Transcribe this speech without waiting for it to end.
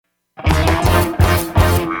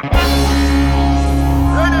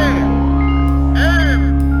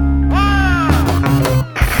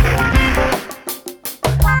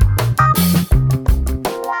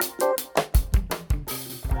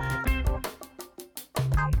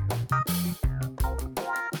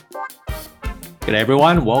G'day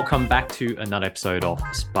everyone, welcome back to another episode of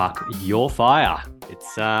Spark Your Fire.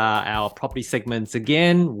 It's our property segments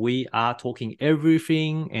again. We are talking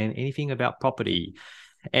everything and anything about property.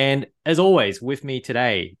 And as always, with me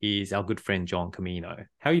today is our good friend John Camino.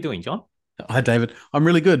 How are you doing, John? Hi, David. I'm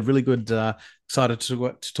really good, really good. Excited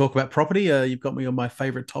to talk about property. You've got me on my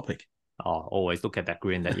favorite topic. Oh, always look at that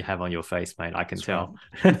grin that you have on your face, mate. I can That's tell.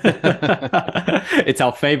 right. It's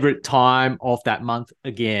our favorite time of that month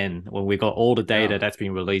again, when we got all the data Yeah. that's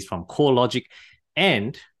been released from CoreLogic.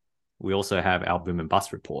 And we also have our boom and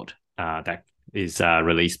bust report that is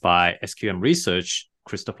released by SQM Research,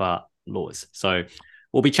 Christopher Lewis. So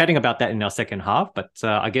we'll be chatting about that in our second half. But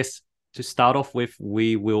I guess to start off with,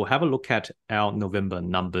 we will have a look at our November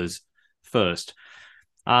numbers first.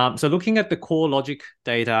 So looking at the CoreLogic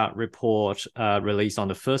data report released on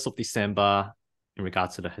the 1st of December in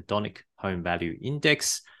regards to the hedonic home value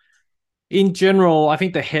index, in general, I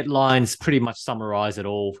think the headlines pretty much summarize it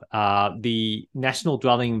all. The national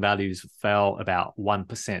dwelling values fell about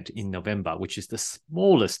 1% in November, which is the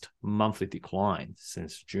smallest monthly decline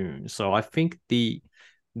since June. So I think the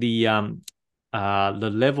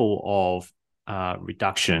level of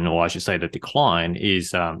reduction, or I should say the decline,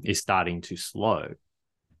 is starting to slow.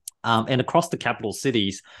 And across the capital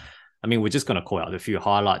cities, I mean, we're just going to call out a few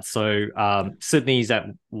highlights. So Sydney's at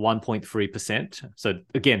 1.3%. So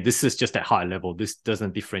again, this is just at high level. This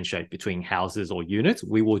doesn't differentiate between houses or units.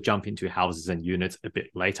 We will jump into houses and units a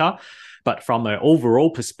bit later. But from an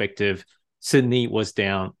overall perspective, Sydney was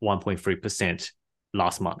down 1.3%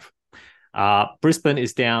 last month. Brisbane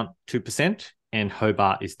is down 2% and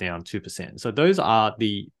Hobart is down 2%. So those are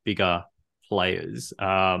the bigger players.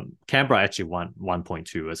 Canberra actually won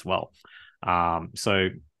 1.2 as well. So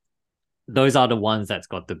those are the ones that's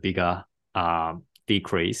got the bigger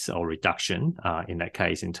decrease or reduction in that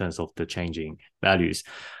case in terms of the changing values.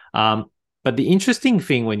 But the interesting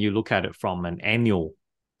thing when you look at it from an annual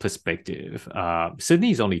perspective,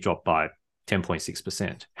 Sydney's only dropped by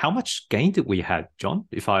 10.6%. How much gain did we have, John?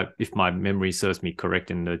 If my memory serves me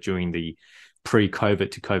correct, during the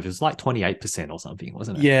pre-COVID to COVID, it was like 28% or something,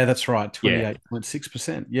 wasn't it? Yeah, that's right. Yeah.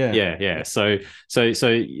 28.6%. Yeah. Yeah. So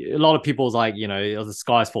a lot of people's like, the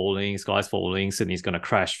sky's falling, Sydney's going to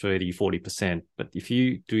crash 30-40%. But if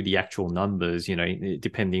you do the actual numbers,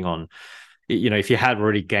 depending on, if you had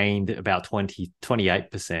already gained about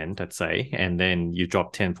 28%, let's say, and then you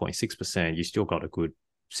drop 10.6%, you still got a good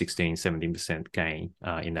 16-17% gain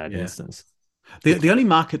in that Yeah. instance. The only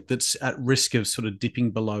market that's at risk of sort of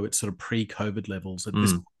dipping below its sort of pre-COVID levels at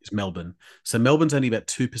this point is Melbourne. So Melbourne's only about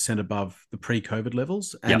 2% above the pre-COVID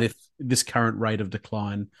levels. And if this current rate of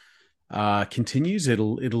decline continues,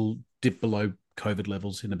 it'll dip below COVID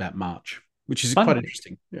levels in about March, which is quite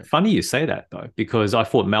interesting. Yeah. Funny you say that, though, because I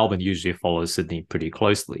thought Melbourne usually follows Sydney pretty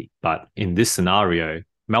closely. But in this scenario,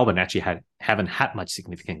 Melbourne actually haven't had much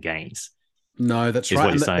significant gains. No, that's is right.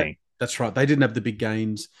 what you're saying. That's right. They didn't have the big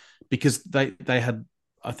gains because they had,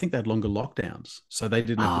 I think they had longer lockdowns. So they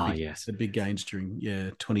didn't have the big gains during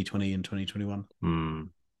 2020 and 2021.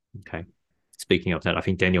 Okay. Speaking of that, I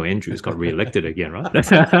think Daniel Andrews got re-elected again, right? He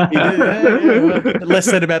did, yeah. The less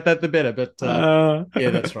said about that, the better. But yeah,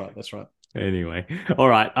 that's right. That's right. Anyway, all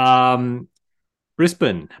right.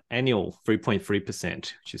 Brisbane annual 3.3%,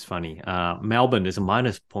 which is funny. Melbourne is a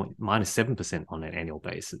minus 7% on an annual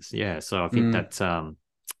basis. Yeah, so I think that's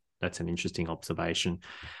an interesting observation.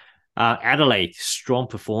 Adelaide, strong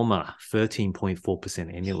performer,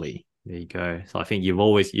 13.4% annually. There you go. So I think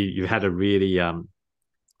you've had a really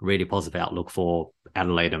positive outlook for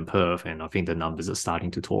Adelaide and Perth, and I think the numbers are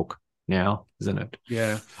starting to talk now, isn't it?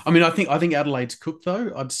 Yeah, I mean, I think Adelaide's cooked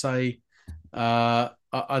though. I'd say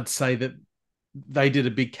that they did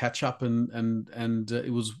a big catch up and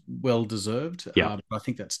it was well deserved. Yeah, I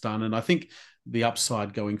think that's done, and I think the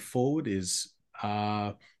upside going forward is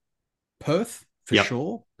Perth for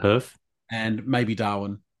sure, Perth, and maybe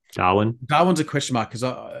Darwin. Darwin's a question mark because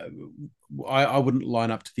I wouldn't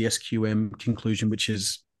line up to the SQM conclusion, which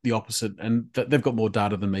is the opposite, and they've got more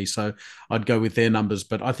data than me, so I'd go with their numbers.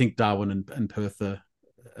 But I think Darwin and Perth are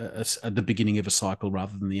at the beginning of a cycle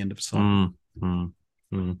rather than the end of a cycle.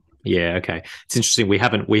 Yeah, okay. It's interesting. We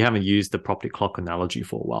haven't used the property clock analogy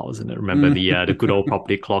for a while, isn't it? Remember the good old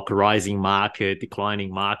property clock, rising market,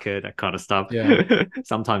 declining market, that kind of stuff. Yeah.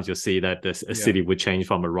 Sometimes you'll see that a city would change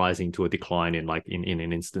from a rising to a decline in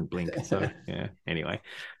an instant blink. So yeah. Anyway.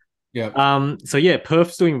 Yeah. So yeah,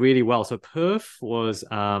 Perth's doing really well. So Perth was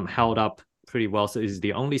held up pretty well. So it's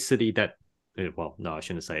the only city that, well, no, I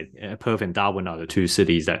shouldn't say it. Perth and Darwin are the two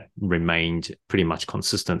cities that remained pretty much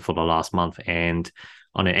consistent for the last month. And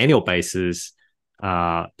on an annual basis,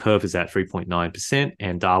 Perth is at 3.9%,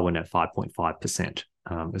 and Darwin at 5.5%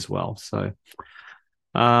 as well. So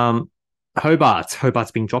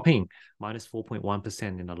Hobart's been dropping minus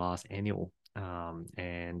 4.1% in the last annual,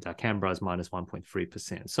 and Canberra's minus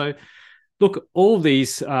 1.3%. So look, all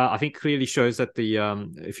these I think clearly shows that the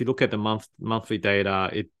if you look at the monthly data,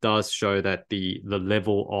 it does show that the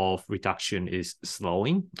level of reduction is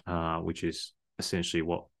slowing, which is essentially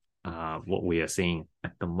what we are seeing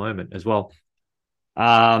at the moment as well.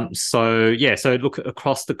 So look,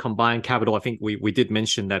 across the combined capital, I think we did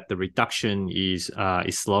mention that the reduction is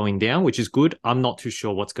slowing down, which is good. I'm not too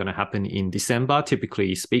sure what's going to happen in December.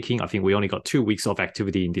 Typically speaking, I think we only got 2 weeks of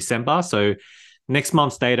activity in December, so next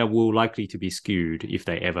month's data will likely to be skewed if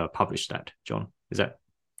they ever publish that. John,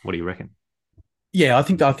 what do you reckon? Yeah, I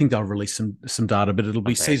think they'll release some data, but it'll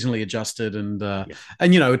be seasonally adjusted, and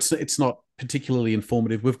it's not particularly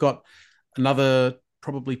informative. We've got another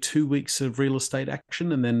probably 2 weeks of real estate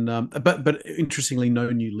action, and then but interestingly, no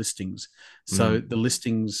new listings. So the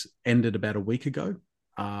listings ended about a week ago.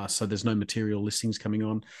 So there's no material listings coming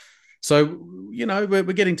on. So we're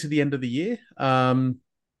getting to the end of the year.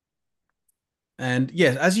 And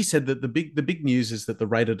yeah, as you said, that the big news is that the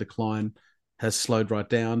rate of decline has slowed right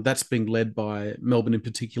down. That's being led by Melbourne in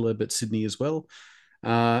particular, but Sydney as well.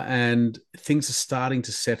 And things are starting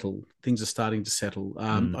to settle.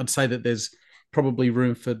 I'd say that there's probably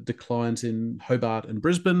room for declines in Hobart and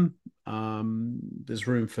Brisbane. There's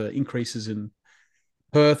room for increases in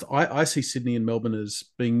Perth. I see Sydney and Melbourne as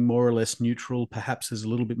being more or less neutral. Perhaps there's a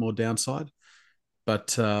little bit more downside,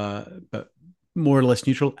 but more or less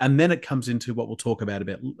neutral. And then it comes into what we'll talk about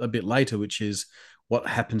a bit later, which is what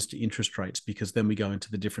happens to interest rates, because then we go into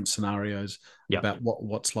the different scenarios about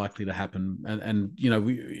what's likely to happen. And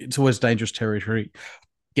it's always dangerous territory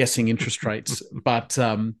guessing interest rates, but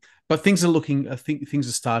things are looking. I think things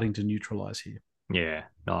are starting to neutralize here. Yeah,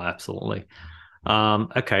 no, absolutely.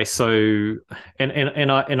 Okay, so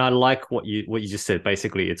and I like what you just said.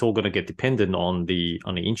 Basically, it's all going to get dependent on the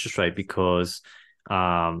interest rate, because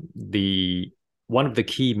one of the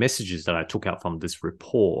key messages that I took out from this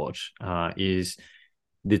report is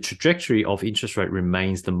the trajectory of interest rate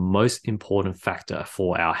remains the most important factor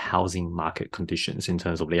for our housing market conditions in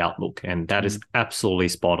terms of the outlook, and that is absolutely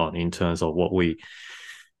spot on in terms of what we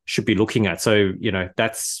should be looking at. So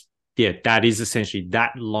that is essentially,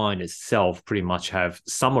 that line itself pretty much have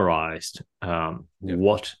summarized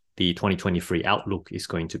what the 2023 outlook is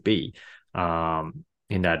going to be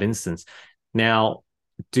in that instance. Now,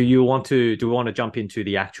 do we want to jump into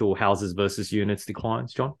the actual houses versus units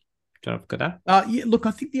declines, John? Do you want to look at that? Yeah, look,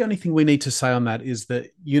 I think the only thing we need to say on that is that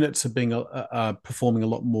units are being performing a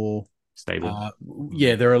lot more stable.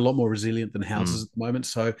 They're a lot more resilient than houses at the moment.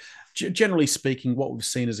 So generally speaking, what we've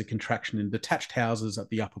seen is a contraction in detached houses at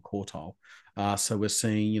the upper quartile. So we're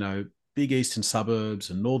seeing, big eastern suburbs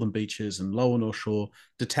and northern beaches and lower North Shore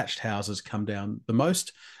detached houses come down the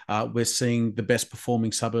most. We're seeing the best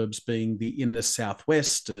performing suburbs being the inner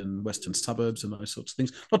southwest and western suburbs and those sorts of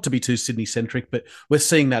things. Not to be too Sydney centric, but we're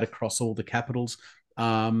seeing that across all the capitals.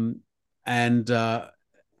 Again,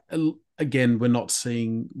 we're not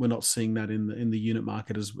seeing that in the unit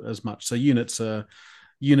market as much. So units are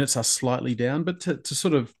slightly down, but to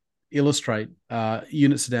sort of illustrate,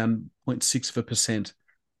 units are down 0.6%.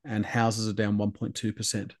 And houses are down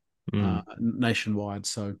 1.2% nationwide.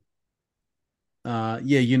 So,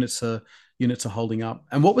 units are holding up.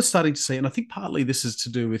 And what we're starting to see, and I think partly this is to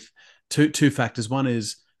do with two factors. One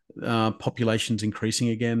is population's increasing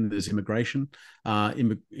again. There's immigration.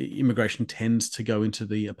 Immigration tends to go into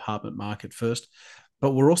the apartment market first,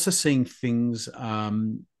 but we're also seeing things.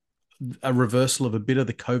 A reversal of a bit of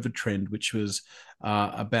the COVID trend, which was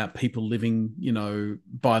about people living,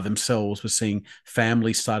 by themselves. We're seeing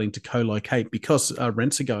families starting to co-locate because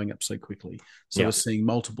rents are going up so quickly. So we're seeing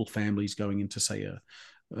multiple families going into, say,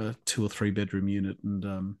 a 2 or 3 bedroom unit and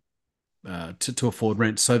to afford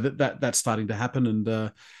rent. So that's starting to happen,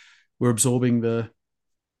 and we're absorbing the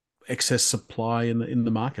excess supply in the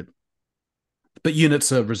market. But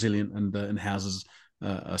units are resilient, and houses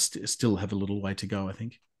still have a little way to go, I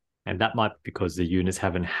think. And that might be because the units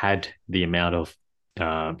haven't had the amount of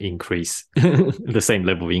increase, the same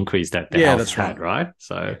level of increase that the house had, right?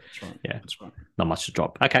 So, that's right. Not much to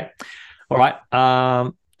drop. Okay. All right.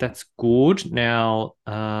 That's good. Now,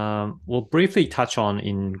 we'll briefly touch on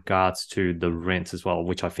in regards to the rents as well,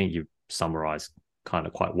 which I think you've summarized kind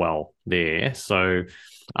of quite well there. So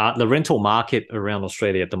the rental market around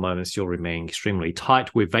Australia at the moment still remains extremely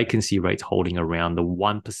tight, with vacancy rates holding around the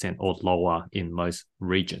 1% or lower in most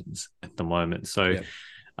regions at the moment. So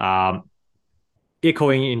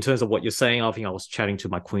echoing in terms of what you're saying, I think I was chatting to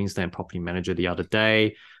my Queensland property manager the other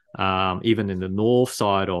day. Even in the north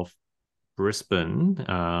side of Brisbane,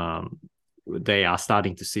 they are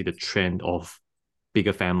starting to see the trend of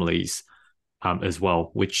bigger families as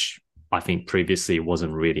well, which I think previously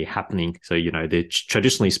wasn't really happening. So,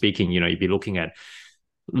 traditionally speaking, if you're looking at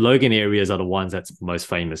Logan areas are the ones that's most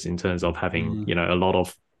famous in terms of having, a lot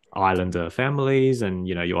of islander families, and,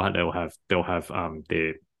 they'll have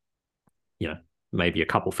their, maybe a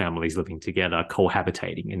couple families living together,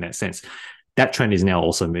 cohabitating in that sense. That trend is now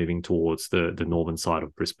also moving towards the northern side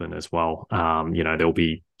of Brisbane as well. There'll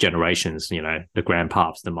be generations, the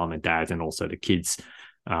grandpas, the mum and dads, and also the kids,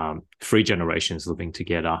 3 generations living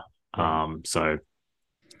together. Right. So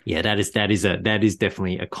yeah, that is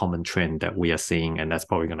definitely a common trend that we are seeing, and that's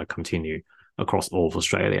probably going to continue across all of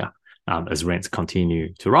Australia as rents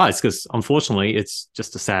continue to rise. Because unfortunately, it's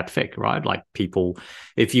just a sad fact, right? Like people,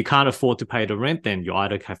 if you can't afford to pay the rent, then you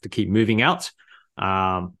either have to keep moving out,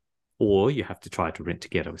 or you have to try to rent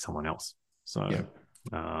together with someone else. So,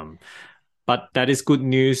 but that is good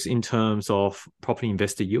news in terms of property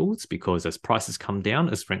investor yields, because as prices come down,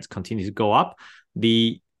 as rents continue to go up,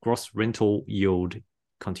 the gross rental yield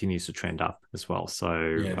continues to trend up as well. So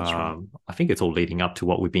right. I think it's all leading up to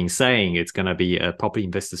what we've been saying. It's going to be a property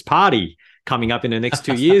investors party coming up in the next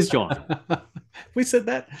 2 years, John. We said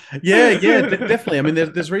that. Yeah, definitely. I mean,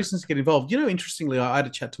 there's reasons to get involved. Interestingly, I had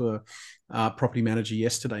a chat to a property manager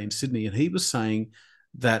yesterday in Sydney, and he was saying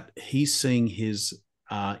that he's seeing his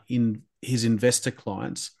investor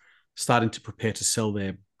clients starting to prepare to sell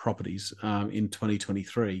their properties in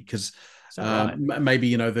 2023, because right?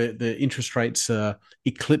 Maybe the interest rates are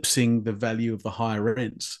eclipsing the value of the higher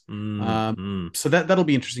rents. So that'll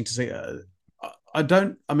be interesting to see.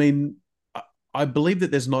 I believe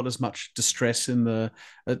that there's not as much distress in the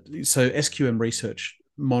so SQM Research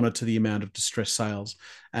monitor the amount of distressed sales,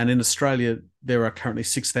 and in Australia there are currently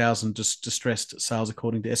 6,000 distressed sales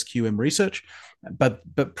according to SQM Research, but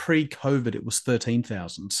pre-COVID it was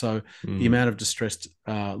 13,000. So the amount of distressed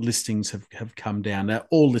listings have come down. Now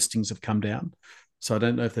all listings have come down, so I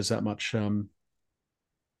don't know if there's that much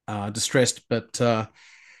distressed, but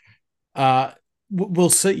we'll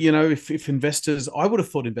see. If investors, I would have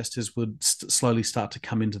thought investors would slowly start to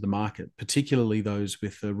come into the market, particularly those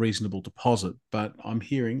with a reasonable deposit. But I'm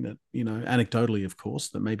hearing that, anecdotally, of course,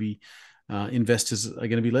 that maybe investors are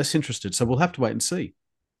going to be less interested. So we'll have to wait and see.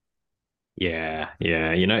 Yeah.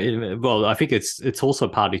 Well, I think it's also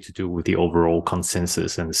partly to do with the overall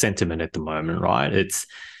consensus and sentiment at the moment, right?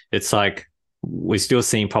 It's like we're still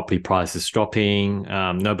seeing property prices dropping.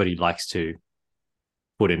 Nobody likes to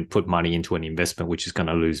put money into an investment which is going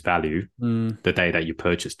to lose value the day that you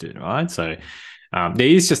purchased it, right? So there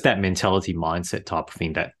is just that mentality mindset type of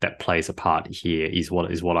thing that plays a part here, is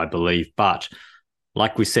what I believe. But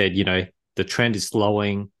like we said, the trend is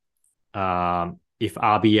slowing. If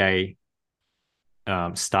RBA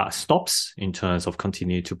stops in terms of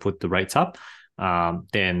continue to put the rates up,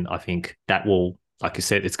 then I think that will, like you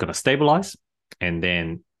said, it's going to stabilize, and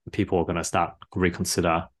then people are going to start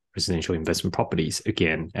reconsider residential investment properties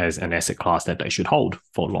again as an asset class that they should hold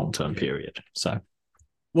for a long-term period. So,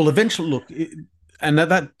 well, eventually, look, and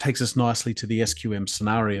that takes us nicely to the SQM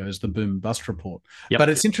scenarios, the boom and bust report. Yep. But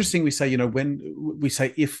it's interesting. We say, when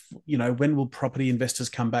will property investors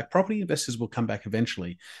come back? Property investors will come back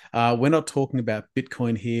eventually. We're not talking about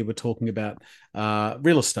Bitcoin here. We're talking about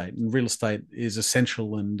real estate, and real estate is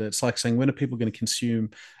essential. And it's like saying, when are people going to consume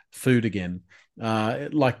food again?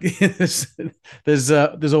 There's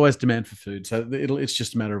always demand for food, so it's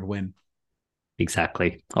just a matter of when.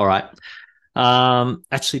 Exactly. All right.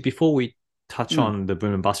 Actually, before we touch on the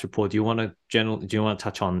boom and bust report, do you want to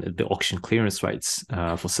touch on the auction clearance rates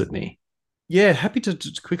for Sydney? Yeah, happy to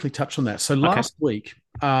quickly touch on that. So last week,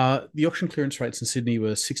 the auction clearance rates in Sydney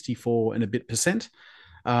were 64 and a bit percent,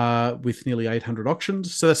 with nearly 800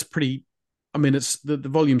 auctions. So that's pretty. I mean, it's the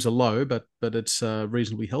volumes are low, but it's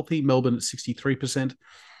reasonably healthy. Melbourne at 63%,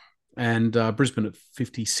 and Brisbane at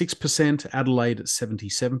 56%. Adelaide at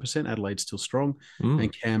 77%. Adelaide's still strong,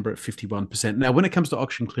 and Canberra at 51%. Now, when it comes to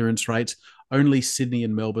auction clearance rates, only Sydney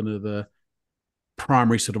and Melbourne are the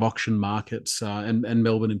primary sort of auction markets, and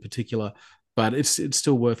Melbourne in particular. But it's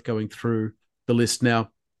still worth going through the list. Now,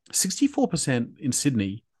 64% in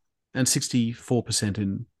Sydney and 64%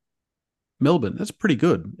 in Melbourne. That's pretty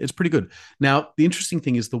good. It's pretty good. Now, the interesting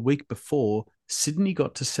thing is the week before, Sydney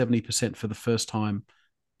got to 70% for the first time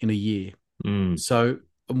in a year. So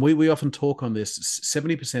we often talk on this.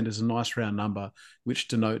 70% is a nice round number, which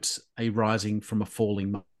denotes a rising from a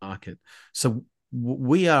falling market. So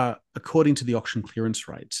we are, according to the auction clearance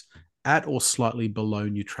rates, at or slightly below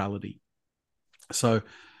neutrality. So,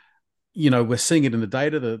 we're seeing it in the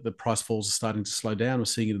data. The price falls are starting to slow down. We're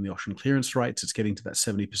seeing it in the auction clearance rates. It's getting to that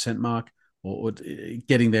 70% mark, or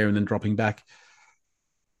getting there and then dropping back.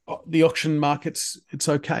 The auction markets, it's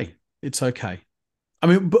okay. It's okay. I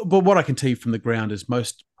mean, but what I can tell you from the ground is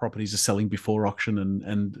most properties are selling before auction,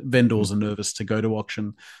 and vendors are nervous to go to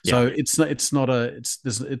auction. So it's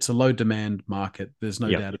a low demand market. There's no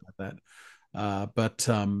doubt about that. But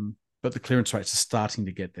the clearance rates are starting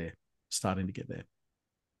to get there.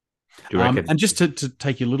 Do you reckon? And just to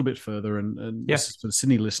take you a little bit further, and this is for the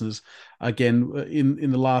Sydney listeners, again,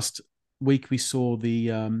 in the last week, we saw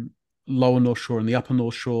the lower North Shore and the upper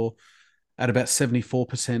North Shore at about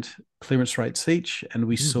 74% clearance rates each. And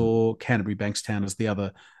we saw Canterbury Bankstown as the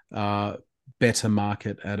other better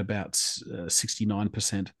market at about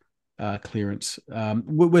 69% clearance.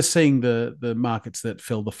 We're seeing the markets that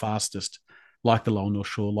fell the fastest, like the lower North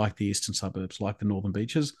Shore, like the eastern suburbs, like the northern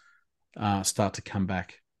beaches, start to come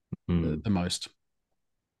back the most.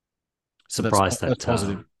 So Surprised that's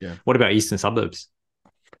positive. Yeah. What about eastern suburbs?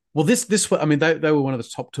 Well, I mean, they were one of the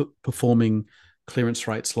top performing clearance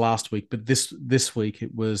rates last week, but this week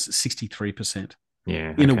it was 63%.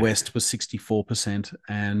 Yeah. Inner West was 64%,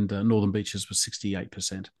 and Northern Beaches was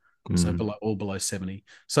 68%. So below 70.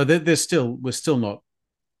 So we're still not.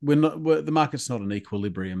 The market's not in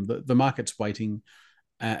equilibrium. The market's waiting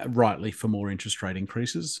rightly for more interest rate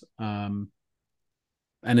increases.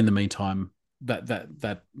 And in the meantime,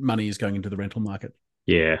 that money is going into the rental market.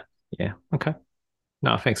 Yeah. Okay.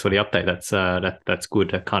 No, thanks for the update. That's good.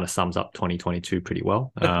 That kind of sums up 2022 pretty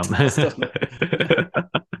well.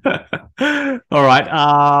 All right.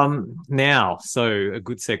 Now, so a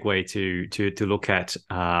good segue to look at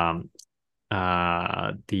the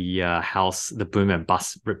boom and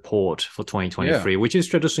bust report for 2023, which is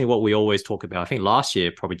traditionally what we always talk about. I think last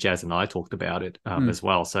year probably Jazz and I talked about it as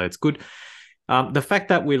well. So it's good. The fact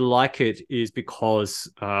that we like it is because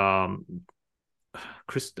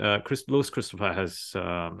Lewis Christopher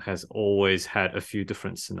has always had a few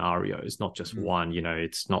different scenarios, not just one.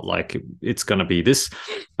 It's not like it's going to be this,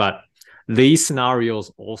 but these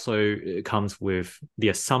scenarios also comes with the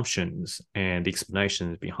assumptions and the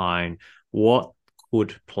explanations behind what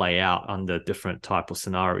could play out under different type of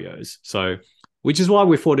scenarios. So, which is why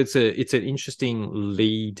we thought it's an interesting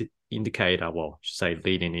lead indicator. Well, I should say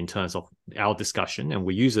lead in terms of our discussion, and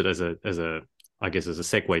we use it as a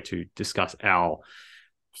segue to discuss our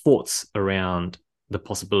thoughts around the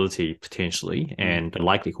possibility potentially and the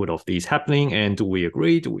likelihood of these happening, and do we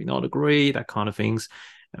agree, do we not agree, that kind of things.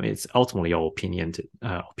 I mean, it's ultimately our opinion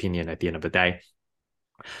at the end of the day.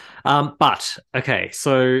 But okay,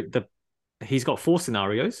 so he's got 4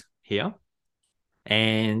 scenarios here,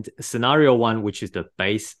 and scenario 1, which is the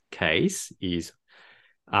base case, is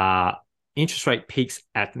interest rate peaks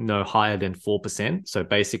at no higher than 4%. So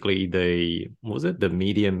basically, the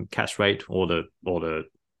medium cash rate or the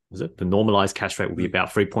normalized cash rate will be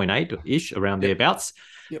about 3.8-ish, around thereabouts.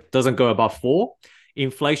 Doesn't go above 4.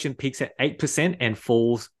 Inflation peaks at 8% and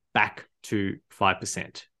falls back to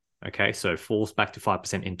 5%. Okay, so falls back to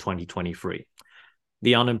 5% in 2023.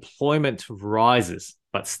 The unemployment rises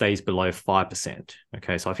but stays below 5%.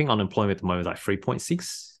 Okay, so I think unemployment at the moment is like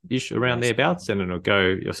 3.6-ish, around thereabouts, and it'll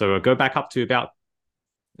go back up to about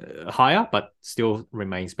higher, but still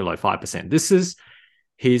remains below 5%. This is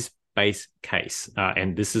his base case,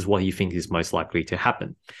 and this is what he thinks is most likely to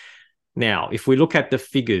happen. Now, if we look at the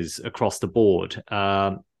figures across the board,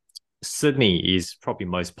 Sydney is probably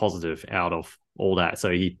most positive out of all that.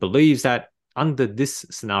 So he believes that under this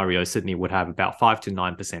scenario, Sydney would have about 5 to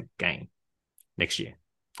 9% gain next year.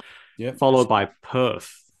 Followed by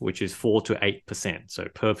Perth, which is 4 to 8%. So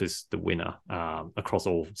Perth is the winner across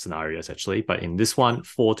all scenarios, actually. But in this one,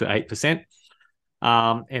 4 to 8%.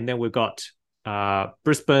 And then we've got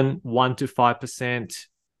Brisbane, 1 to 5%.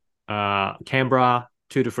 Canberra,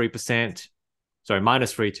 2 to 3%. Sorry,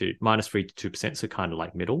 minus 3 to 2%. So kind of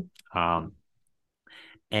like middle. And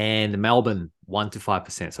Melbourne, 1 to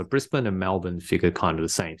 5%. So Brisbane and Melbourne figure kind of the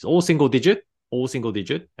same. So all single digit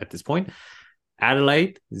at this point.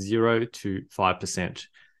 Adelaide, 0 to 5%.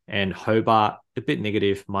 And Hobart, a bit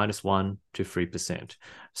negative, minus 1 to 3%.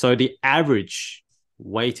 So the average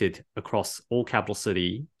weighted across all capital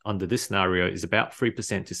city under this scenario is about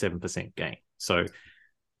 3% to 7% gain. So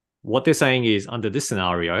what they're saying is, under this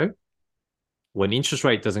scenario, when interest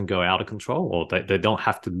rate doesn't go out of control, or they don't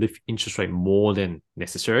have to lift interest rate more than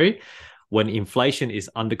necessary, when inflation is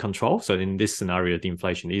under control, so in this scenario, the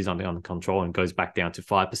inflation is under control and goes back down to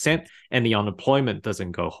 5%, and the unemployment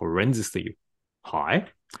doesn't go horrendously high,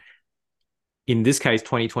 in this case,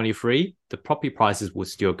 2023, the property prices will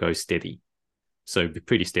still go steady. So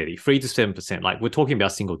pretty steady, 3 to 7%. Like we're talking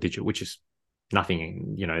about single digit, which is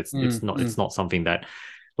nothing. It's not something that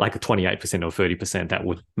like a 28% or 30% that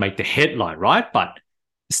would make the headline, right? But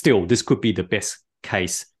still, this could be the best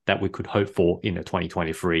case that we could hope for in the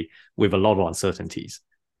 2023 with a lot of uncertainties.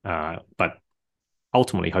 But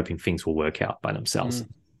ultimately, hoping things will work out by themselves.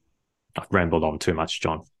 I've rambled on too much,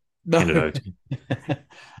 John. No,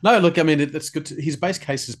 no. Look, I mean, it's good. His base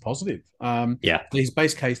case is positive. His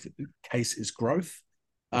base case is growth.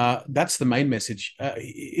 That's the main message.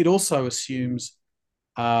 It also assumes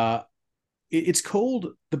it's called,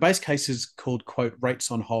 the base case is called, quote,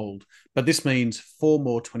 rates on hold, but this means 4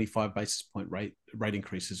 more 25 basis point rate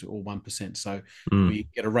increases, or 1%. So we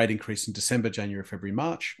get a rate increase in December, January, February,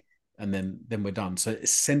 March, and then we're done. So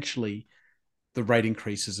essentially, the rate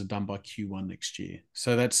increases are done by Q1 next year.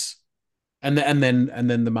 So that's, and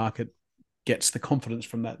then the market gets the confidence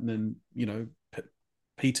from that, and then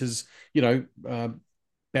Peters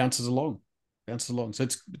bounces along. So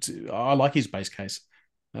it's I like his base case.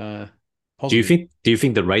 Positive. Do you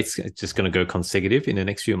think the rates are just going to go consecutive in the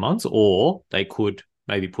next few months, or they could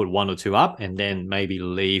maybe put 1 or 2 up and then maybe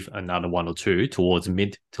leave another 1 or 2 towards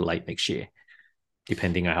mid to late next year,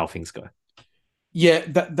 depending on how things go? Yeah,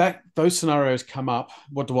 those scenarios come up.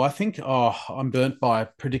 What do I think? Oh, I'm burnt by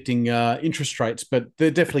predicting interest rates, but they're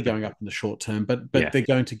definitely going up in the short term. But they're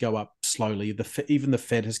going to go up slowly. Even the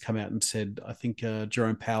Fed has come out and said, I think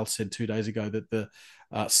Jerome Powell said 2 days ago that the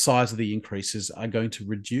size of the increases are going to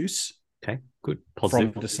reduce. Okay, good.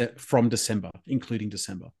 Positive. From December, including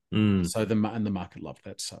December. So the market loved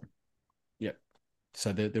that. So, yeah.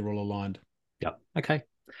 So they're all aligned. Yeah. Okay.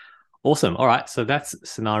 Awesome. All right. So that's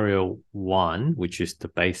scenario 1, which is the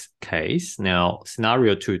base case. Now,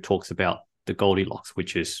 scenario 2 talks about the Goldilocks,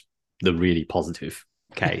 which is the really positive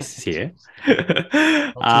case here.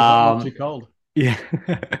 Not too cold. Yeah.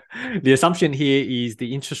 The assumption here is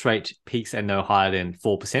the interest rate peaks at no higher than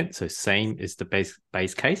 4%. So same as the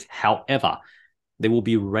base case. However, there will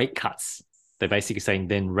be rate cuts. They're basically saying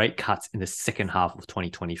then rate cuts in the second half of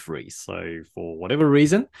 2023. So for whatever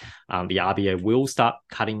reason, the RBA will start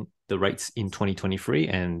cutting the rates in 2023,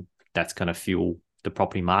 and that's going to fuel the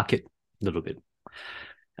property market a little bit.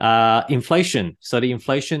 Inflation. So the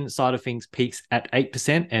inflation side of things peaks at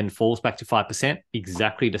 8% and falls back to 5%,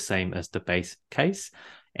 exactly the same as the base case.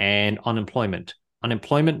 And unemployment.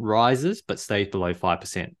 Unemployment rises but stays below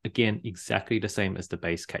 5%. Again, exactly the same as the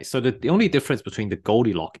base case. So the only difference between the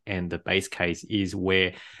Goldilocks and the base case is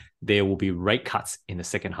where there will be rate cuts in the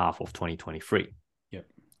second half of 2023. Yep.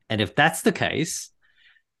 And if that's the case,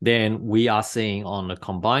 then we are seeing on a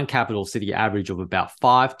combined capital city average of about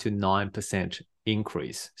 5 to 9%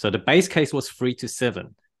 increase. So the base case was 3 to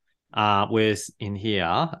 7, whereas in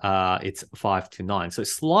here, it's 5 to 9. So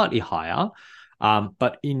slightly higher,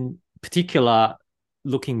 but in particular,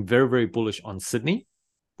 looking very, very bullish on Sydney,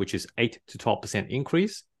 which is 8 to 12%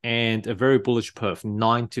 increase, and a very bullish Perth,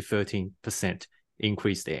 9 to 13%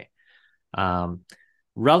 increase there.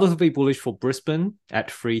 Relatively bullish for Brisbane at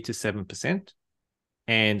 3 to 7%,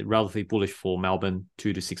 and relatively bullish for Melbourne,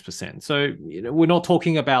 2 to 6%. So we're not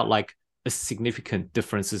talking about like a significant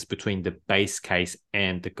differences between the base case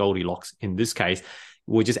and the Goldilocks. In this case,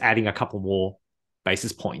 we're just adding a couple more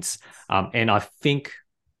basis points. And I think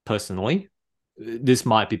personally, this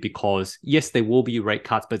might be because, yes, there will be rate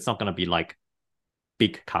cuts, but it's not going to be like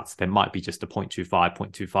big cuts. There might be just a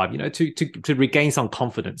 0.25, to regain some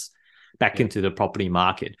confidence back into the property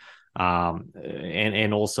market.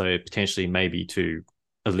 And also potentially maybe to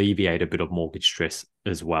alleviate a bit of mortgage stress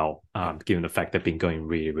as well, given the fact they've been going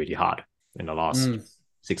really, really hard in the last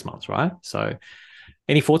 6 months, right? So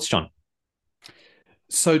any thoughts, John?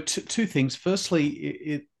 So two things.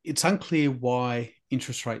 Firstly, it's unclear why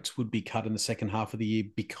interest rates would be cut in the second half of the year,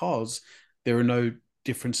 because there are no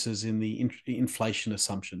differences in the inflation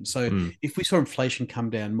assumption. So if we saw inflation come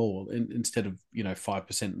down more, instead of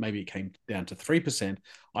 5%, maybe it came down to 3%,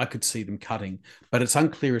 I could see them cutting. But it's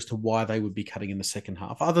unclear as to why they would be cutting in the second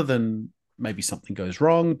half, other than maybe something goes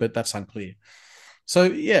wrong, but that's unclear. So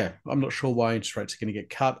yeah, I'm not sure why interest rates are going to get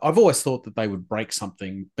cut. I've always thought that they would break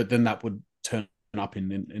something, but then that would turn up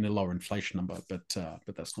in a lower inflation number. But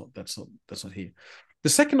that's not here. The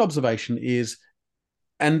second observation is,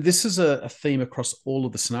 and this is a theme across all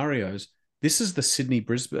of the scenarios, this is the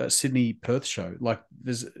Sydney Perth show. Like,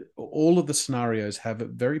 there's all of the scenarios have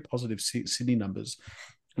very positive Sydney numbers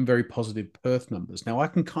and very positive Perth numbers. Now, I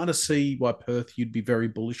can kind of see why Perth, you'd be very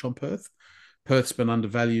bullish on Perth. Perth's been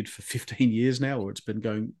undervalued for 15 years now, or it's been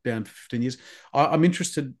going down for 15 years. I'm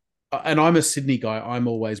interested, and I'm a Sydney guy. I'm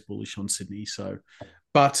always bullish on Sydney.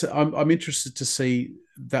 But I'm interested to see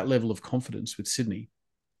that level of confidence with Sydney.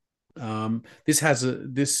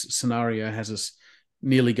 This scenario has us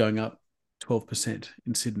nearly going up 12%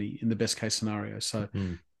 in Sydney in the best case scenario. So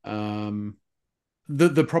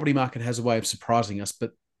the property market has a way of surprising us,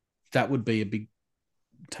 but that would be a big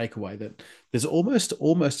takeaway, that there's almost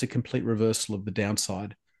a complete reversal of the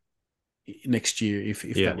downside next year if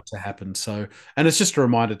that were to happen. So, and it's just a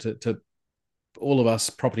reminder to all of us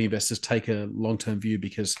property investors, take a long-term view,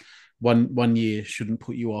 because one year shouldn't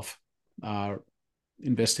put you off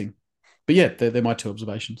investing. But yeah, they're my two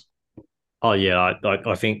observations. Oh yeah,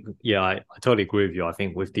 I think I totally agree with you. I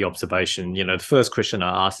think with the observation, the first question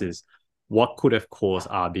I asked is, what could have caused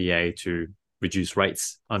RBA to reduce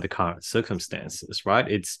rates under current circumstances, right?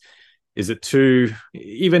 Is it too,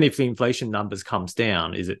 even if the inflation numbers comes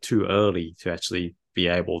down, is it too early to actually be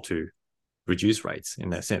able to reduce rates in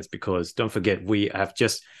that sense? Because don't forget, we have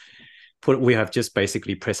just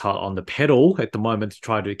basically pressed hard on the pedal at the moment to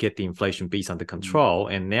try to get the inflation beast under control,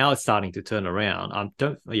 and now it's starting to turn around.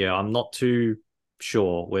 I'm not too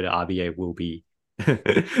sure whether RBA will be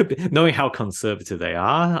knowing how conservative they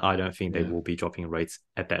are. I don't think they will be dropping rates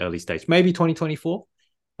at the early stage. Maybe 2024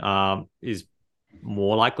 is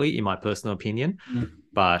more likely, in my personal opinion.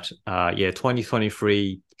 But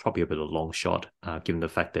 2023 probably a bit of a long shot, given the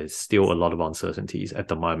fact there's still a lot of uncertainties at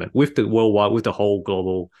the moment with the worldwide, with the whole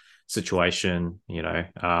global situation.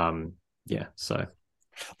 So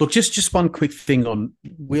look, just one quick thing on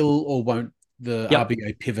will or won't the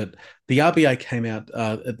RBA pivot. The RBA came out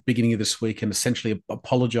at the beginning of this week and essentially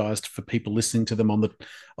apologized for people listening to them on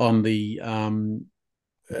the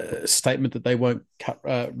statement that they won't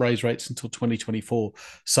raise rates until 2024.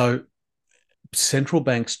 So central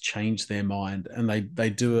banks change their mind, and they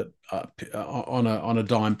do it on a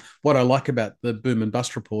dime. What I like about the boom and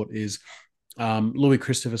bust report is Louis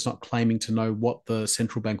Christopher's not claiming to know what the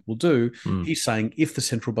central bank will do. He's saying if the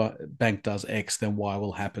central bank does X, then Y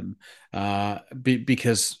will happen,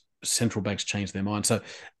 because central banks change their mind. So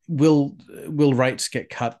will rates get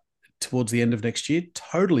cut towards the end of next year?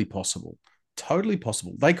 Totally possible. Totally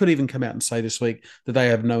possible. They could even come out and say this week that they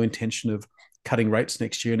have no intention of cutting rates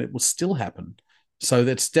next year, and it will still happen. So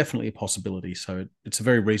that's definitely a possibility. So it's a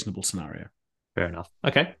very reasonable scenario. Fair enough.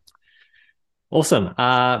 Okay. Awesome.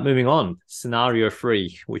 Moving on. Scenario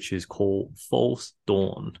 3, which is called false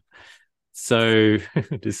dawn. So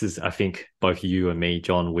this is, I think, both you and me,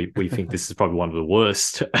 John, we think this is probably one of the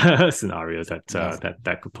worst scenarios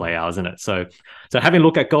that could play out, isn't it? So having a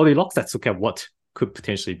look at Goldilocks, let's look at what could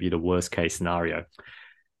potentially be the worst case scenario.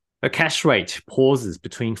 A cash rate pauses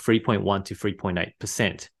between 3.1 to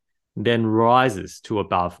 3.8%, then rises to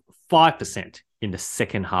above 5% in the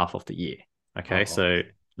second half of the year. Okay, so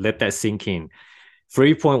let that sink in.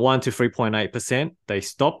 3.1 to 3.8%, they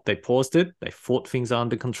stopped, they paused it, they thought things are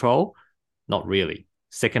under control. Not really.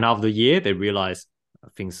 Second half of the year, they realized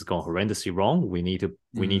things have gone horrendously wrong. We need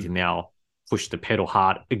to now push the pedal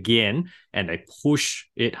hard again, and they push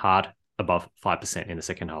it hard above 5% in the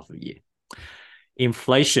second half of the year.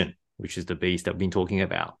 Inflation, which is the beast that we've been talking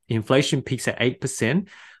about. Inflation peaks at 8%,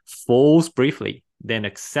 falls briefly, then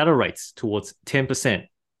accelerates towards 10%.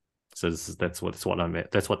 So that's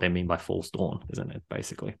what they mean by false dawn, isn't it?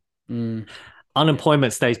 Basically,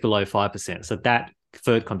 unemployment stays below 5%. So that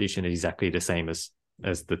third condition is exactly the same as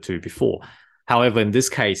the two before. However, in this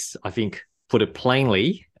case, I think, put it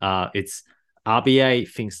plainly, it's RBA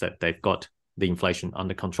thinks that they've got the inflation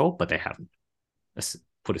under control, but they haven't. Let's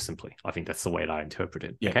put it simply. I think that's the way that I interpret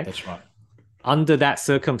it. Yeah, okay? That's right. Under that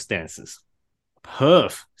circumstances,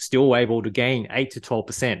 Perth still able to gain 8 to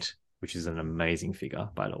 12%, which is an amazing figure,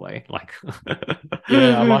 by the way. Like,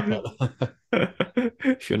 yeah, I like that.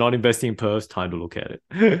 If you're not investing in Perth, time to look at it.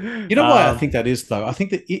 You know why I think that is, though? I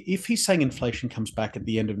think that if he's saying inflation comes back at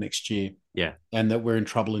the end of next year, and that we're in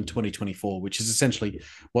trouble in 2024, which is essentially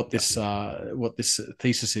what this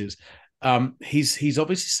thesis is, he's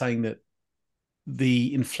obviously saying that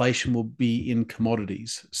the inflation will be in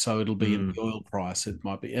commodities, so it'll be in the oil price. It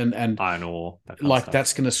might be and iron ore,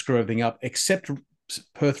 that's going to screw everything up, except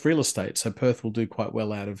Perth real estate. So Perth will do quite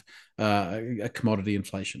well out of a commodity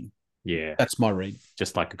inflation. Yeah, that's my read.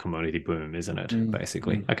 Just like a commodity boom, isn't it?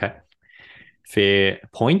 Basically, okay. Fair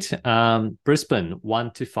point. Brisbane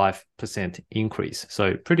 1 to 5% increase,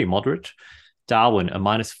 so pretty moderate. Darwin a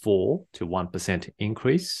 -4 to 1%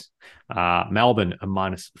 increase. Melbourne a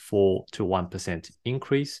 -4 to 1%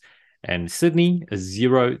 increase, and Sydney a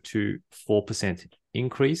 0 to 4%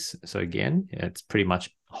 increase. So again, it's pretty much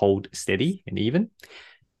hold steady and even.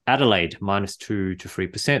 Adelaide -2 to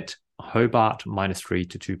 3%. Hobart -3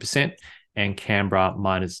 to 2%, and Canberra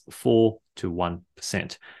 -4 to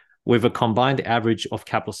 1%, with a combined average of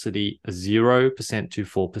capital city a 0% to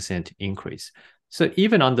 4% increase. So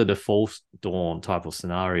even under the false dawn type of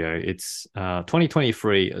scenario, it's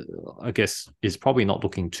 2023, I guess, is probably not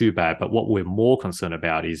looking too bad. But what we're more concerned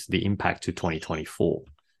about is the impact to 2024,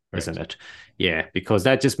 isn't it? Yeah, because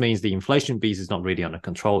that just means the inflation beast is not really under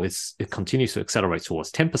control. It continues to accelerate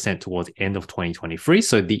towards 10% towards the end of 2023.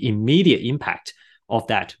 So the immediate impact of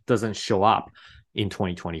that doesn't show up in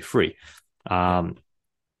 2023. And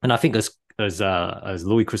I think as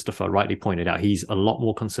Louis Christopher rightly pointed out, he's a lot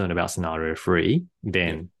more concerned about scenario 3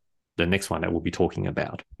 than the next one that we'll be talking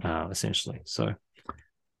about, essentially. So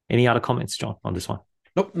any other comments, John, on this one?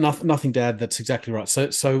 Nope, nothing to add. That's exactly right.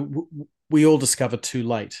 So we all discovered too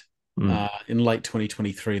late in late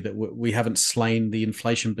 2023 that we haven't slain the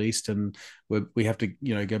inflation beast, and we have to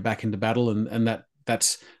go back into battle, and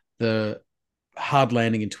that's the hard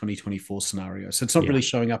landing in 2024 scenario. So it's not really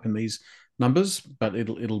showing up in these numbers, but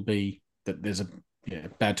it'll be that there's a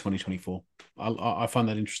bad 2024. I find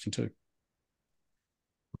that interesting too.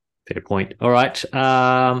 Fair point. All right.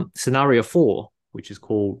 Scenario 4, which is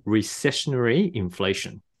called recessionary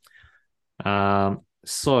inflation.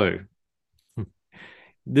 So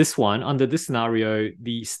this one, under this scenario,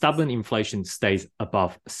 the stubborn inflation stays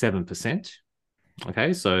above 7%.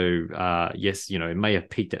 Okay, so yes, it may have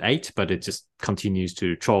peaked at 8, but it just continues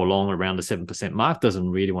to troll along around the 7% mark, doesn't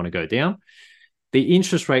really want to go down. The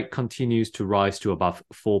interest rate continues to rise to above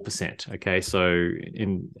 4%. Okay, so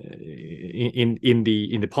in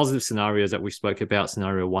the positive scenarios that we spoke about,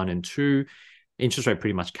 scenario 1 and 2, interest rate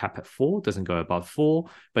pretty much cap at 4, doesn't go above 4.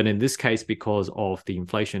 But in this case, because of the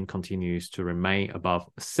inflation continues to remain above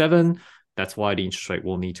 7, that's why the interest rate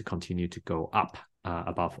will need to continue to go up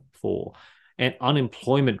above 4. And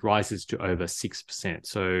unemployment rises to over 6%.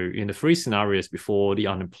 So in the 3 scenarios before, the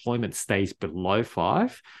unemployment stays below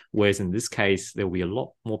 5, whereas in this case, there will be a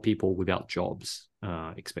lot more people without jobs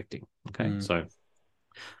expecting. Okay, so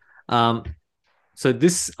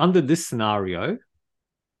this under this scenario,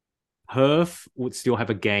 Perth would still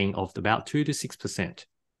have a gain of about 2 to 6%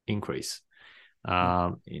 increase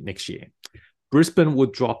next year. Brisbane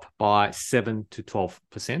would drop by 7 to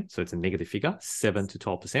 12%. So it's a negative figure, 7 to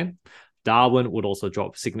 12%. Darwin would also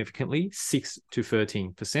drop significantly, 6 to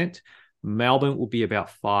 13%. Melbourne will be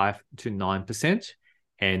about 5 to 9%.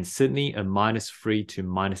 And Sydney, a -3 to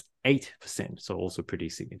 -8%. So also pretty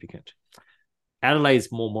significant. Adelaide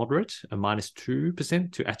is more moderate, a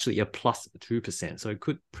 -2% to actually a +2%. So it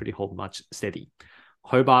could pretty hold much steady.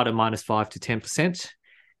 Hobart, a -5 to 10%.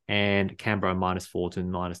 And Canberra, -4 to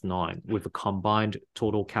 -9, with a combined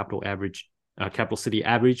total capital city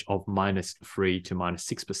average of -3 to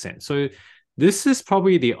 -6%. So this is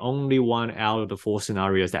probably the only one out of the 4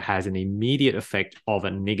 scenarios that has an immediate effect of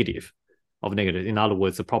a negative. In other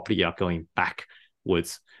words, the property are going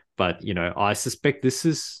backwards. But I suspect this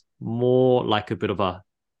is more like a bit of a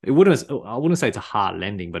I wouldn't say it's a hard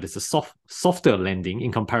landing, but it's a softer landing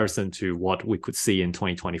in comparison to what we could see in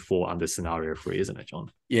 2024 under scenario 3, isn't it,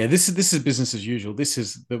 John? Yeah, this is business as usual. This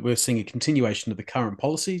is that we're seeing a continuation of the current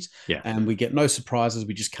policies, and we get no surprises.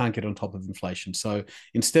 We just can't get on top of inflation. So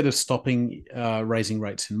instead of stopping raising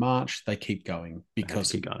rates in March, they keep going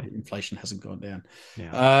because inflation hasn't gone down.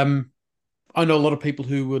 Yeah. I know a lot of people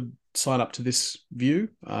who would sign up to this view,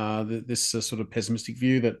 this sort of pessimistic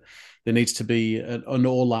view that there needs to be an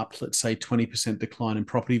all up, let's say 20% decline in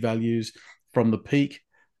property values from the peak.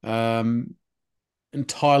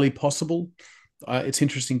 Entirely possible. It's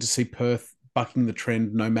interesting to see Perth bucking the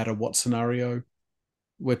trend no matter what scenario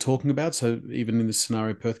we're talking about. So even in this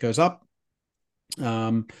scenario, Perth goes up.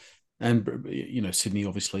 And Sydney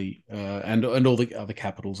obviously and all the other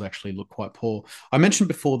capitals actually look quite poor. I mentioned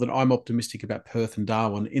before that I'm optimistic about Perth and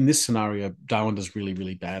Darwin. In this scenario, Darwin does really,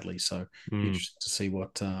 really badly. So interesting to see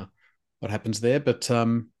what happens there. But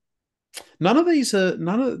none of these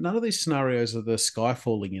scenarios are the sky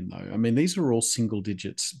falling in though. I mean, these are all single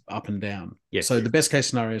digits up and down. Yes. So the best case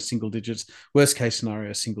scenario is single digits. Worst case scenario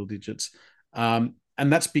is single digits. And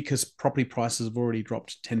that's because property prices have already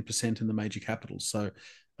dropped 10% in the major capitals. So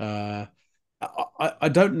I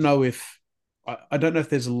don't know if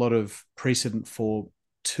there's a lot of precedent for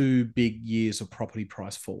 2 big years of property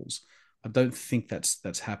price falls. I don't think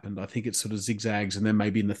that's happened. I think it sort of zigzags, and then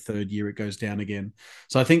maybe in the 3rd year it goes down again.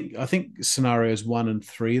 So I think scenarios 1 and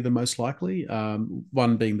 3 are the most likely.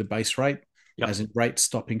 1 being the base rate, as in rates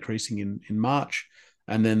stop increasing in March,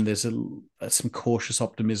 and then there's some cautious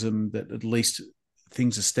optimism that at least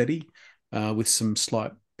things are steady with some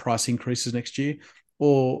slight price increases next year.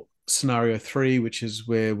 Or scenario 3, which is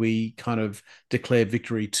where we kind of declare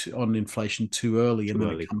victory on inflation too early, and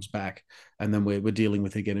then it comes back, and then we're dealing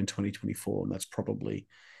with it again in 2024, and that's probably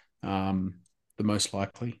the most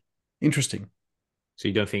likely. Interesting. So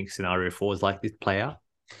you don't think scenario 4 is likely to play out?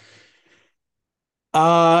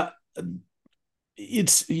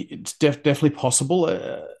 It's definitely possible.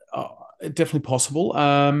 Definitely possible.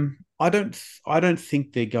 I don't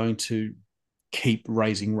think they're going to keep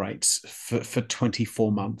raising rates for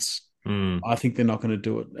 24 months. I think they're not going to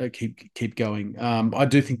do it. Keep going. I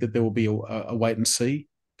do think that there will be a wait and see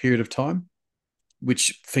period of time,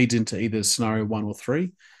 which feeds into either scenario 1 or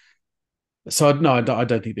 3. So no, I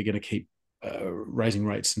don't think they're going to keep raising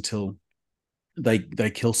rates until they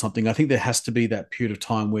kill something. I think there has to be that period of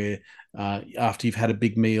time where after you've had a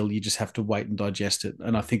big meal, you just have to wait and digest it.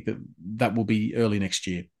 And I think that will be early next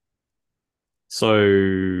year. So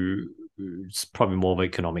it's probably more of an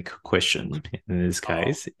economic question in this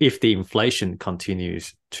case. If the inflation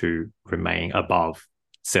continues to remain above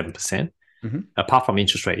 7%, apart from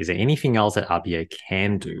interest rate, is there anything else that RBA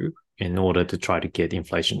can do in order to try to get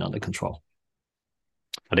inflation under control?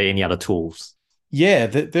 Are there any other tools? Yeah,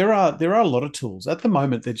 there are a lot of tools. At the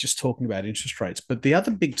moment, they're just talking about interest rates. But the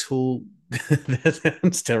other big tool, that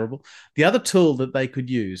sounds terrible. The other tool that they could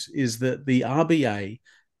use is that the RBA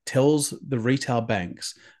tells the retail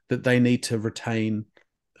banks that they need to retain,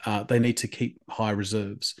 they need to keep high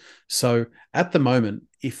reserves. So at the moment,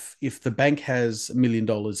 if the bank has $1 million,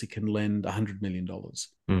 it can lend $100 million.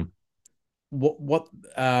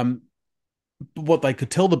 What they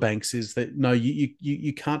could tell the banks is that no,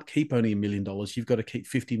 you can't keep only $1 million. You've got to keep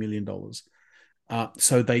 $50 million.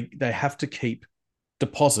 So they have to keep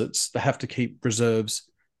deposits. They have to keep reserves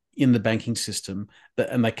in the banking system,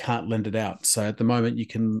 and they can't lend it out. So at the moment, you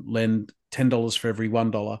can lend $10 for every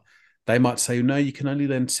 $1. They might say, no, you can only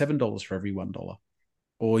lend $7 for every $1,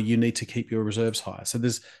 or you need to keep your reserves higher. So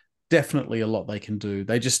there's definitely a lot they can do.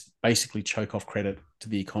 They just basically choke off credit to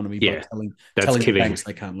the economy by telling the banks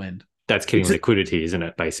they can't lend. That's killing liquidity, isn't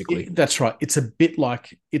it? Basically, that's right. It's a bit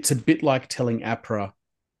like telling APRA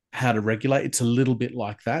how to regulate. It's a little bit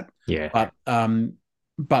like that. Yeah.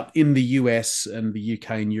 But in the US and the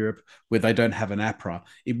UK and Europe, where they don't have an APRA,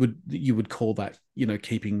 you would call that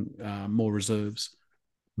keeping more reserves.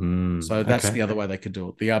 So that's the other way they could do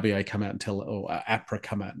it. The RBA come out and or APRA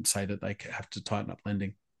come out and say that they have to tighten up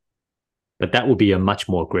lending. But that would be a much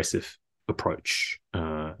more aggressive approach.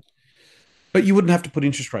 But you wouldn't have to put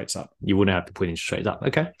interest rates up. You wouldn't have to put interest rates up.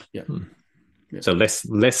 Okay. Yeah. Yeah. So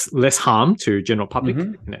less harm to general public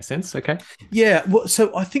in that sense. Okay. Yeah. Well,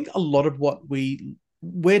 so I think a lot of what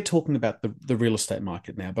we're talking about the real estate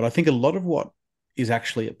market now, but I think a lot of what is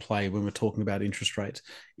actually at play when we're talking about interest rates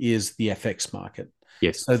is the FX market.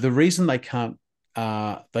 Yes. So the reason they can't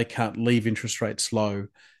leave interest rates low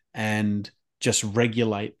and just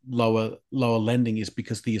regulate lower lending is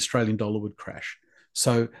because the Australian dollar would crash.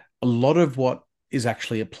 So a lot of what is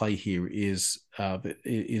actually at play here is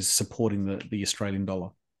supporting the Australian dollar.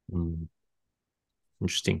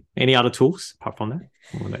 Interesting. Any other tools apart from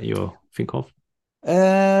that you think of?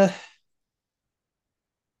 The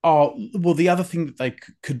other thing that they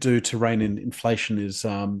could do to rein in inflation is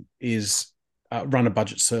run a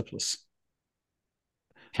budget surplus.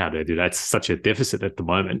 How do they do that? It's such a deficit at the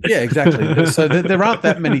moment. Yeah, exactly. So there aren't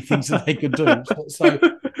that many things that they could do. So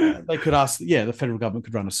they could ask, the federal government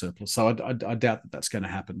could run a surplus. So I doubt that that's going to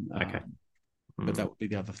happen. Okay. But that would be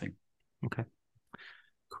the other thing. Okay.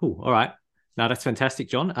 Cool. All right. Now that's fantastic,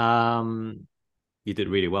 John. You did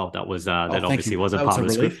really well. That was that obviously wasn't part of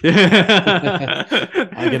the script.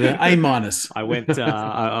 I get an A-. I went.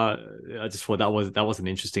 I just thought that was an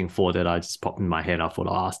interesting thought that I just popped in my head. I thought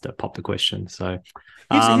I asked to pop the question. So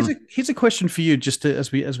here's a question for you, just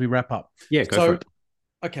as we wrap up. Yeah, go for it.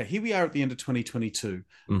 Okay, here we are at the end of 2022.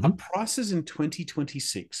 Are prices in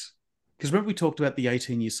 2026? Because remember we talked about the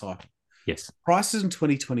 18-year cycle. Yes. Prices in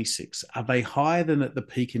 2026, are they higher than at the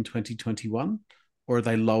peak in 2021? Or are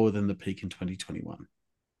they lower than the peak in 2021? I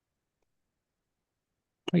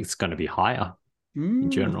think it's going to be higher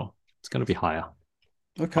in general. It's going to be higher.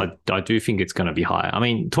 Okay. I do think it's going to be higher. I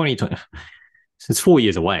mean, 2020, it's 4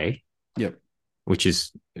 years away. Yep. Which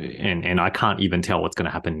is, and I can't even tell what's going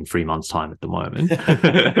to happen in 3 months' time at the moment.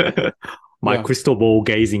 My crystal ball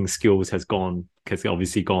gazing skills has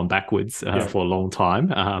obviously gone backwards for a long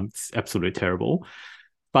time. It's absolutely terrible.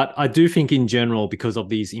 But I do think in general, because of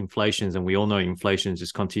these inflations, and we all know inflation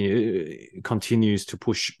just continues to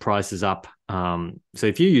push prices up. So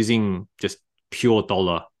if you're using just pure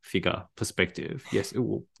dollar figure perspective, yes, it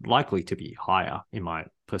will likely to be higher, in my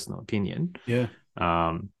personal opinion. Yeah.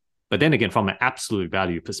 But then again, from an absolute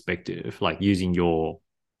value perspective, like using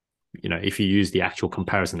if you use the actual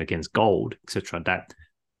comparison against gold, etc., that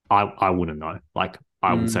I wouldn't know. Like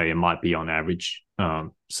I would say it might be on average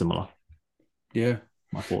similar. Yeah.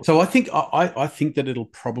 So I think that it'll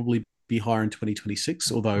probably be higher in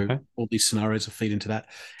 2026, although all these scenarios will feed into that.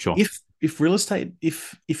 Sure. If real estate,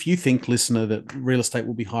 if you think, listener, that real estate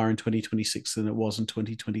will be higher in 2026 than it was in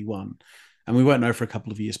 2021, and we won't know for a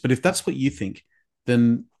couple of years, but if that's what you think,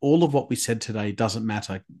 then all of what we said today doesn't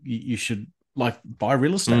matter. You should buy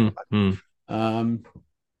real estate.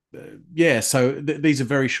 So these are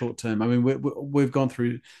very short term. I mean, we've gone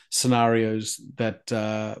through scenarios that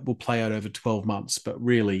will play out over 12 months, but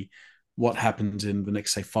really what happens in the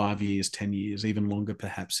next, say, 5 years, 10 years, even longer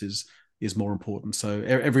perhaps is more important. So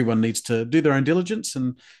everyone needs to do their own diligence,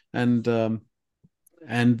 and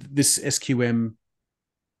this SQM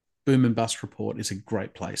boom and bust report is a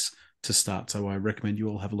great place to start. So I recommend you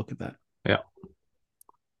all have a look at that. Yeah.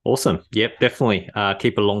 Awesome. Yep, definitely.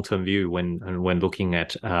 Keep a long-term view when looking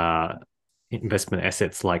at investment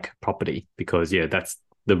assets like property, because that's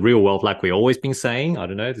the real wealth. Like we've always been saying, I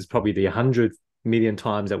don't know, there's probably the 100 million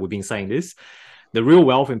times that we've been saying this. The real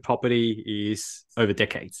wealth in property is over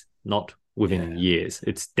decades, not within years.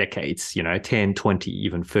 It's decades, 10, 20,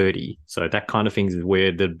 even 30. So that kind of things is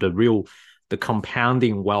where the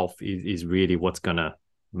compounding wealth is really what's going to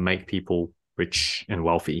make people rich and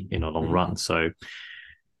wealthy in a long run. So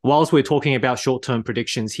whilst we're talking about short-term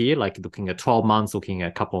predictions here, like looking at 12 months, looking at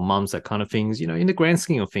a couple of months, that kind of things, in the grand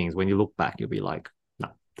scheme of things, when you look back, you'll be like, no,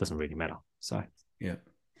 it doesn't really matter. So, yeah.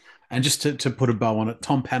 And just to put a bow on it,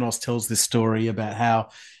 Tom Panos tells this story about how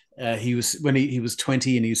he was, when he was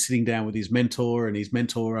 20 and he was sitting down with his mentor, and his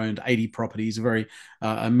mentor owned 80 properties,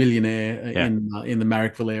 a millionaire in the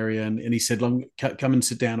Marrickville area. And he said, come and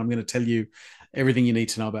sit down. I'm going to tell you everything you need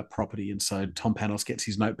to know about property. And so Tom Panos gets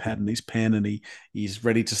his notepad and his pen, and he's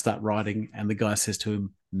ready to start writing. And the guy says to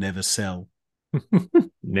him, never sell.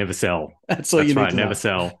 Never sell. That's all you need to know. Never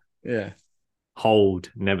sell. Yeah. Hold,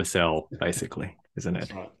 never sell, basically, isn't it?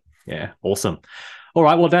 That's right. Yeah, awesome. All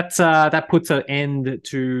right, well, that puts an end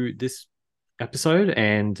to this episode.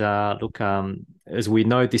 And look, as we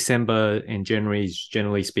know, December and January is,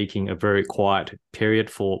 generally speaking, a very quiet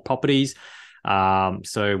period for properties.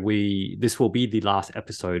 So this will be the last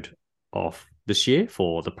episode of this year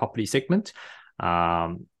for the property segment.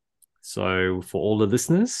 So for all the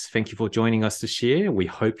listeners, thank you for joining us this year. We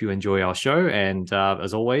hope you enjoy our show. And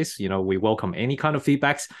as always, we welcome any kind of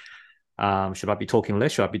feedbacks. Should I be talking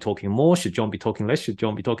less? Should I be talking more? Should John be talking less? Should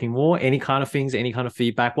John be talking more? Any kind of things, any kind of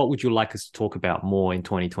feedback. What would you like us to talk about more in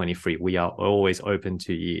 2023? We are always open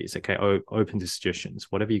to years, okay? Open to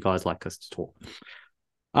suggestions, whatever you guys like us to talk.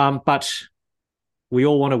 But we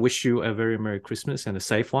all want to wish you a very Merry Christmas and a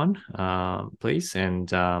safe one, please.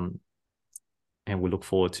 And we look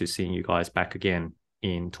forward to seeing you guys back again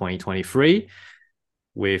in 2023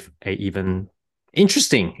 with a even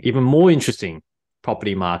more interesting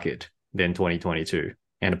property market than 2022,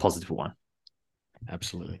 and a positive one.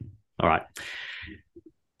 Absolutely. All right.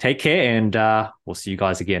 Take care, and we'll see you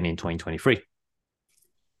guys again in 2023.